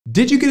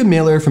Did you get a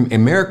mailer from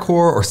Americor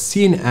or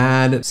see an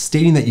ad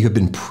stating that you have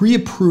been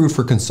pre-approved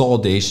for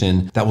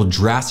consolidation that will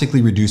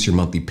drastically reduce your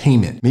monthly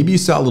payment? Maybe you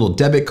saw a little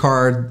debit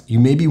card. You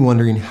may be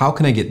wondering, how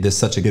can I get this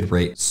such a good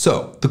rate?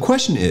 So the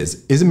question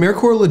is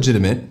Americor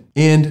legitimate,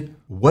 and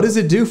what does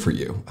it do for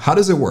you? How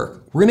does it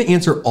work? We're gonna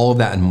answer all of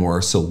that and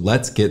more, so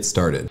let's get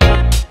started.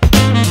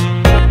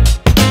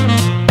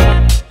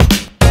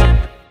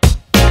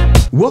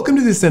 Welcome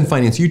to the Ascend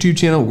Finance YouTube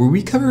channel, where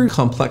we cover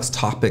complex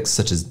topics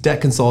such as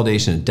debt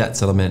consolidation and debt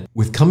settlement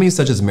with companies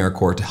such as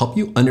Americor to help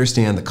you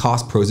understand the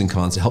cost, pros, and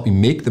cons to help you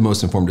make the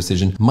most informed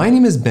decision. My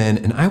name is Ben,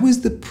 and I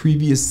was the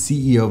previous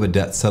CEO of a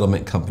debt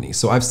settlement company.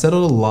 So I've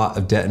settled a lot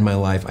of debt in my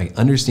life. I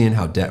understand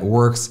how debt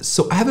works.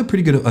 So I have a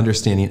pretty good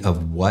understanding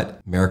of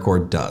what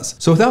Americor does.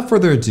 So without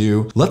further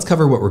ado, let's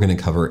cover what we're gonna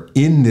cover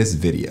in this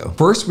video.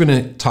 First, we're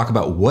gonna talk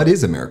about what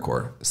is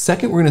Americor.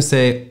 Second, we're gonna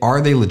say, are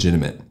they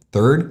legitimate?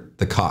 Third,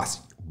 the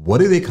cost. What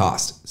do they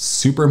cost?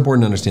 Super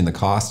important to understand the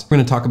cost. We're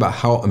gonna talk about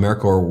how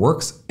Americor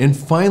works. And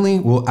finally,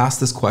 we'll ask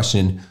this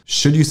question,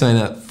 should you sign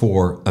up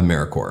for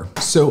Americor?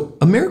 So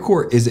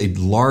Americor is a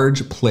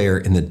large player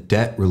in the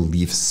debt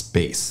relief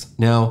space.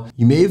 Now,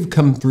 you may have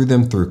come through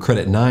them through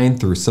Credit 9,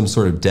 through some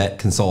sort of debt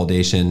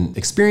consolidation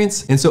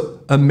experience. And so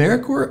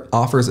Americor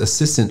offers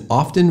assistance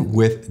often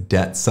with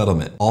debt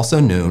settlement,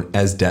 also known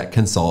as debt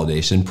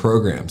consolidation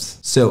programs.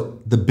 So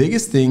the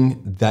biggest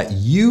thing that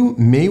you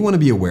may want to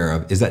be aware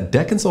of is that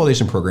debt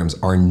consolidation programs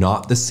are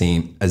not the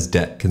same as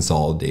debt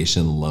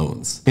consolidation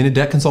loans. In a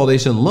debt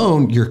consolidation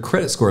loan, your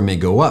credit score may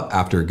go up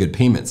after good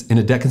payments. In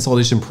a debt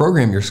consolidation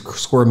program, your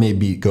score may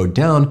go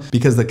down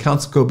because the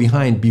accounts go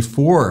behind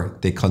before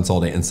they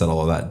consolidate and settle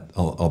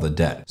all the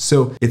debt.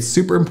 So it's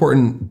super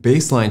important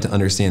baseline to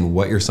understand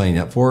what you're signing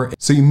up for.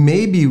 So you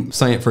may be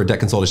signing up for a debt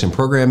consolidation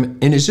program,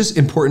 and it's just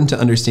important to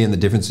understand the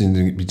difference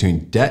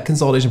between debt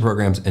consolidation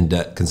programs and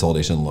debt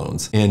consolidation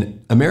loans.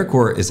 And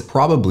Americor is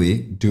probably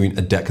doing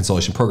a debt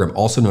consolidation program,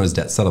 also known as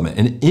debt settlement.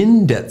 And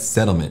in debt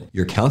settlement,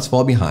 your accounts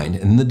fall behind,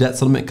 and the debt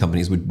settlement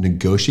companies would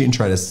negotiate and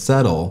try to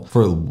settle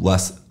for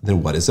less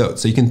than what is owed.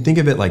 So you can think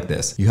of it like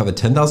this. You have a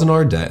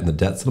 $10,000 debt, and the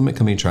debt settlement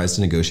company tries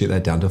to negotiate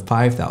that down to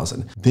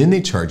 $5,000. Then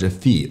they charge a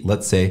fee,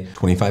 let's say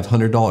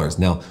 $2,500.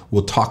 Now,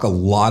 we'll talk a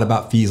lot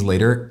about fees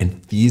later,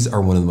 and fees are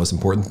one of the most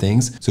important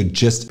things. So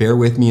just bear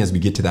with me as we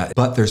get to that.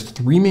 But there's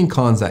three main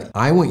cons that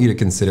I want you to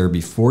consider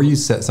before you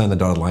sign the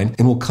dotted line,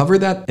 and we'll cover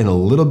that in a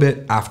little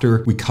bit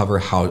after we cover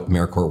how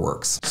Americor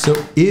works. So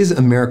is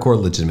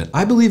Americor legitimate?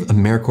 I believe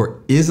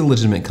Americor is a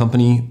legitimate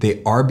company.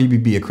 They are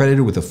BBB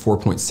accredited with a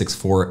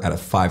 4.64 out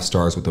of 5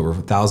 stars with over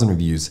 1,000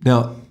 reviews.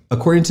 Now,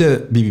 according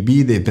to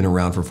BBB, they've been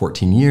around for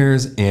 14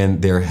 years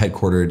and they're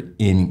headquartered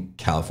in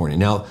California.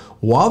 Now,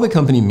 while the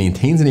company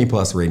maintains an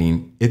A+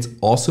 rating, it's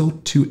also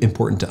too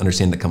important to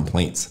understand the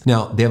complaints.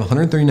 Now, they have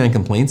 139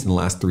 complaints in the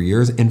last 3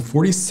 years, and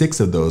 46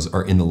 of those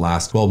are in the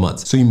last 12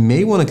 months. So you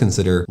may want to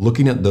consider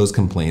looking at those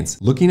complaints,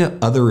 looking at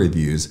other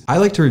reviews. I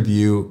like to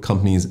review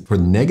companies for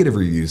negative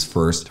reviews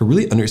first to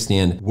really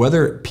understand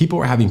whether people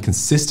are having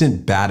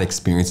consistent bad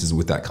experiences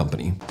with that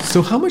company.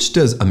 So how much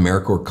does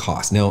Americor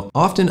cost? Now,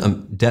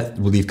 often debt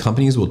relief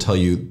companies will tell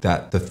you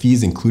that the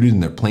fees included in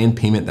their planned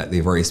payment that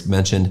they've already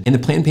mentioned, and the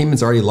planned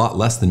payment's already a lot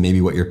less than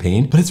maybe what you're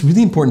paying, but it's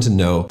really important to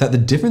know that the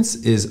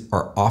differences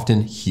are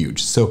often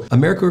huge. So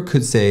Americor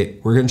could say,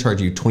 we're gonna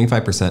charge you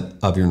 25%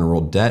 of your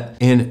enrolled debt,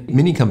 and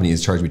many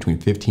companies charge between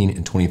 15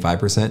 and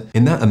 25%,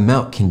 and that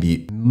amount can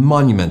be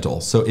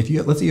monumental. So if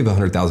let's say you have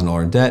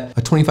 $100,000 in debt,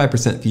 a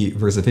 25% fee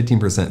versus a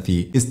 15%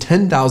 fee is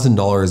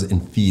 $10,000 in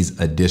fees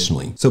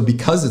additionally. So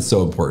because it's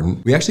so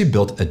important, we actually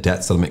built a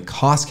debt settlement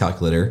cost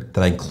calculator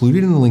that I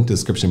included in the link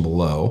description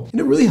below, and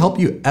it really helped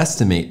you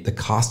estimate the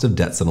cost of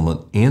debt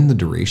settlement and the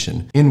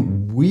duration.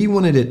 And we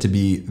wanted it to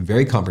be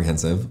very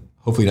comprehensive,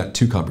 hopefully not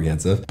too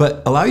comprehensive,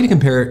 but allow you to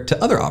compare it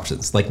to other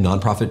options like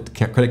nonprofit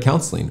credit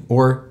counseling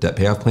or debt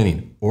payoff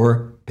planning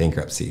or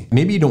bankruptcy.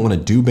 Maybe you don't want to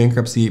do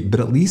bankruptcy, but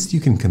at least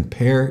you can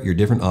compare your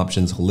different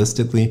options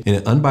holistically in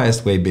an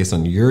unbiased way based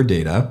on your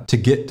data to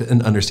get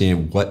an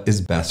understanding of what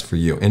is best for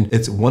you. And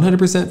it's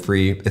 100%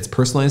 free, it's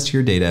personalized to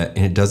your data,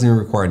 and it doesn't even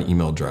require an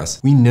email address.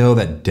 We know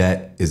that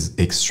debt is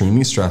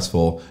extremely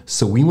stressful,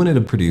 so we wanted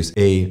to produce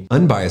a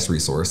unbiased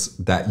resource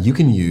that you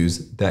can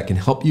use that can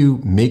help you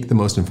make the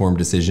most informed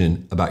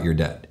decision about your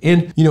debt.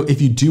 And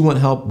if you do want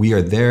help, we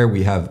are there.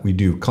 We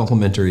do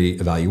complimentary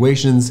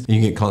evaluations, and you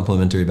can get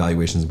complimentary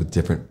evaluations with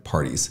different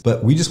parties.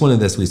 But we just wanted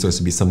this resource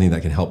to be something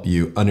that can help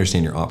you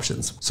understand your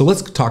options. So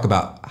let's talk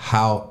about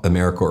how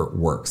Americor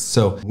works.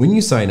 So when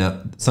you sign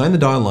the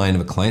dotted line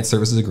of a client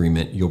services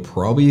agreement, you'll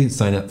probably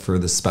sign up for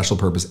the special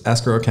purpose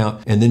escrow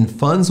account, and then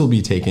funds will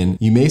be taken.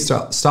 You may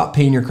stop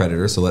paying your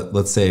creditor. So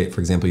let's say,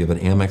 for example, you have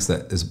an Amex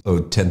that is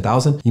owed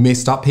 $10,000. You may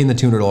stop paying the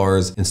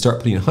 $200 and start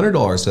putting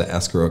 $100 to the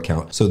escrow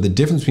account. So the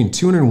difference between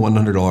 $200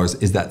 and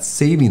 $100 is that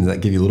savings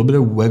that give you a little bit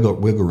of wiggle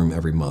room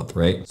every month,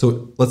 right?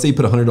 So let's say you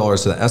put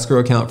 $100 to the escrow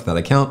account for that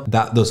account,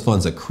 that those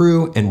funds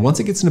accrue. And once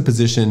it gets in a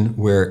position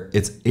where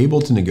it's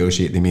able to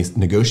negotiate, they may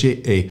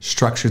negotiate a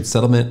structured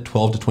settlement,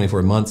 12 to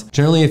 24 months.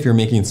 Generally, if you're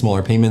making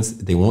smaller payments,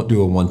 they won't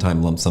do a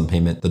one-time lump sum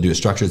payment. They'll do a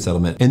structured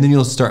settlement, and then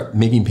you'll start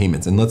making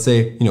payments. And let's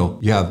say,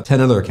 you have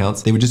 10 other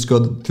accounts. They would just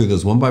go through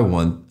those one by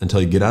one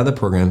until you get out of the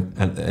program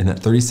in that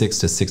 36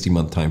 to 60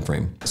 month time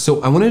frame.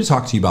 So I wanted to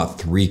talk to you about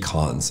 3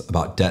 cons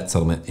about debt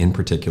settlement in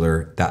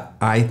particular that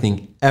I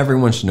think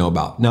everyone should know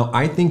about. Now,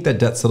 I think that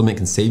debt settlement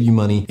can save you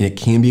money and it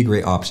can be a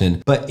great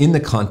option, but in the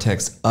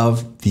context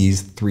of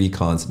these 3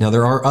 cons. Now,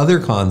 there are other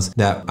cons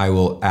that I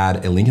will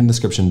add a link in the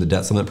description, the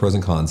debt settlement pros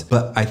and cons,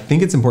 but I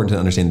think it's important to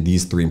understand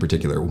these 3 in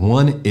particular.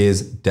 One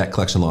is debt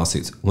collection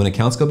lawsuits. When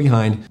accounts go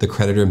behind, the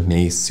creditor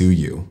may sue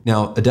you.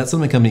 Now, a debt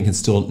settlement company can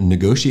still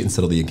negotiate and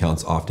settle the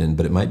accounts often,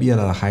 but it might be at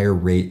a higher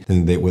rate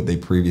than what they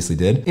previously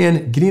did.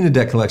 And getting a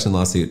debt collection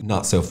lawsuit,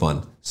 not so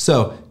fun.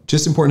 So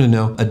just important to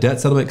know, a debt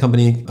settlement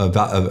company, a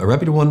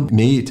reputable one,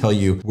 may tell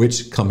you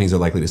which companies are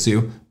likely to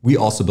sue. We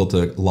also built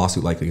a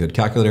lawsuit likelihood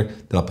calculator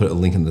that I'll put a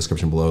link in the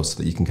description below so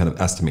that you can kind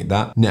of estimate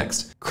that.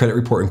 Next, credit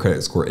report and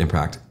credit score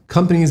impact.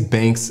 Companies,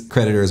 banks,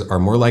 creditors are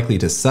more likely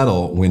to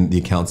settle when the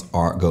accounts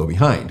go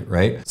behind,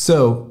 right?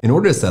 So in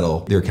order to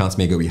settle, your accounts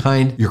may go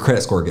behind, your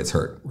credit score gets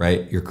hurt,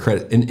 right? Your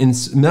credit, and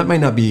that might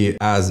not be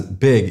as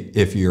big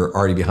if you're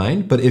already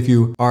behind, but if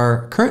you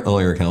are current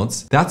on your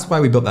accounts, that's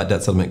why we built that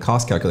debt settlement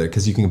cost calculator,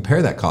 because you can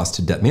compare that cost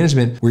to debt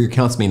management where your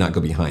accounts may not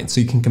go behind.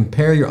 So you can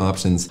compare your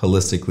options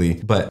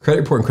holistically, but credit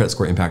report and credit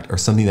score impact are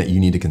something that you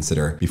need to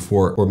consider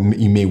before, or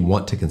you may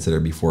want to consider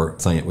before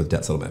signing it with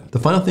debt settlement. The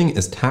final thing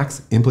is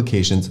tax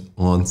implications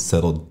on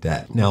settled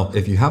debt. Now,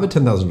 if you have a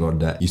 $10,000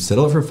 debt, you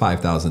settle it for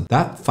 $5,000,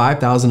 that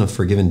 $5,000 of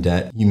forgiven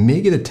debt, you may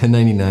get a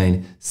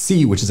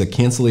 1099-C, which is a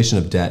cancellation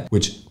of debt,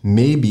 which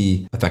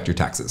may affect your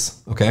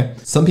taxes, okay?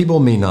 Some people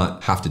may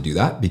not have to do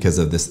that because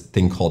of this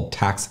thing called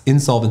tax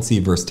insolvency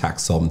versus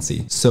tax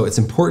solvency. So it's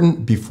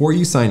important before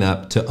you sign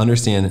up to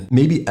understand,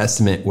 maybe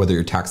estimate whether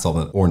you're tax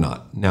solvent or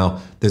not. Now,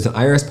 there's an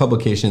IRS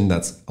publication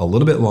that's a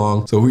little bit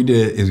long. So what we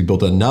did is we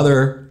built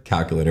another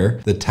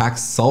calculator, the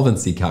tax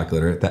solvency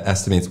calculator, that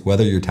estimates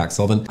whether you're tax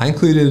solvent. I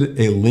included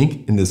a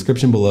link in the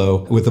description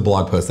below with a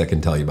blog post that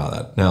can tell you about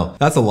that. Now,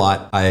 that's a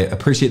lot. I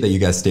appreciate that you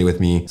guys stay with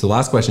me. So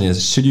last question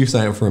is, should you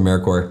sign up for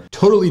Americor?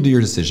 Totally do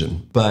your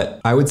decision. But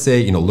I would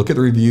say, look at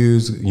the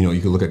reviews. You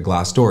can look at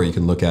Glassdoor, you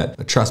can look at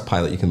a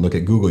Trustpilot, you can look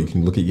at Google, you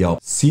can look at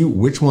Yelp. See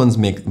which ones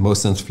make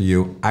most sense for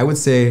you. I would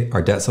say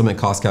our debt settlement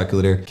cost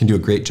calculator can do a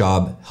great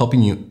job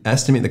helping you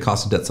estimate the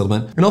cost of debt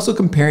settlement and also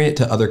comparing it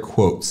to other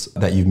quotes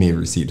that you may have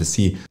received to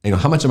see,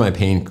 how much am I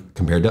paying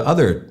compared to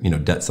other,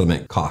 debt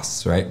settlement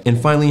costs, right? And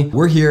finally,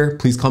 we're here.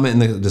 Please comment in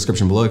the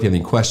description below if you have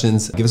any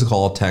questions. Give us a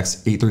call,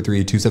 text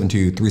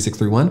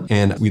 833-272-3631,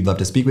 and we'd love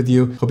to speak with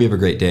you. Hope you have a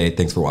great day.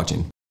 Thanks for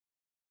watching.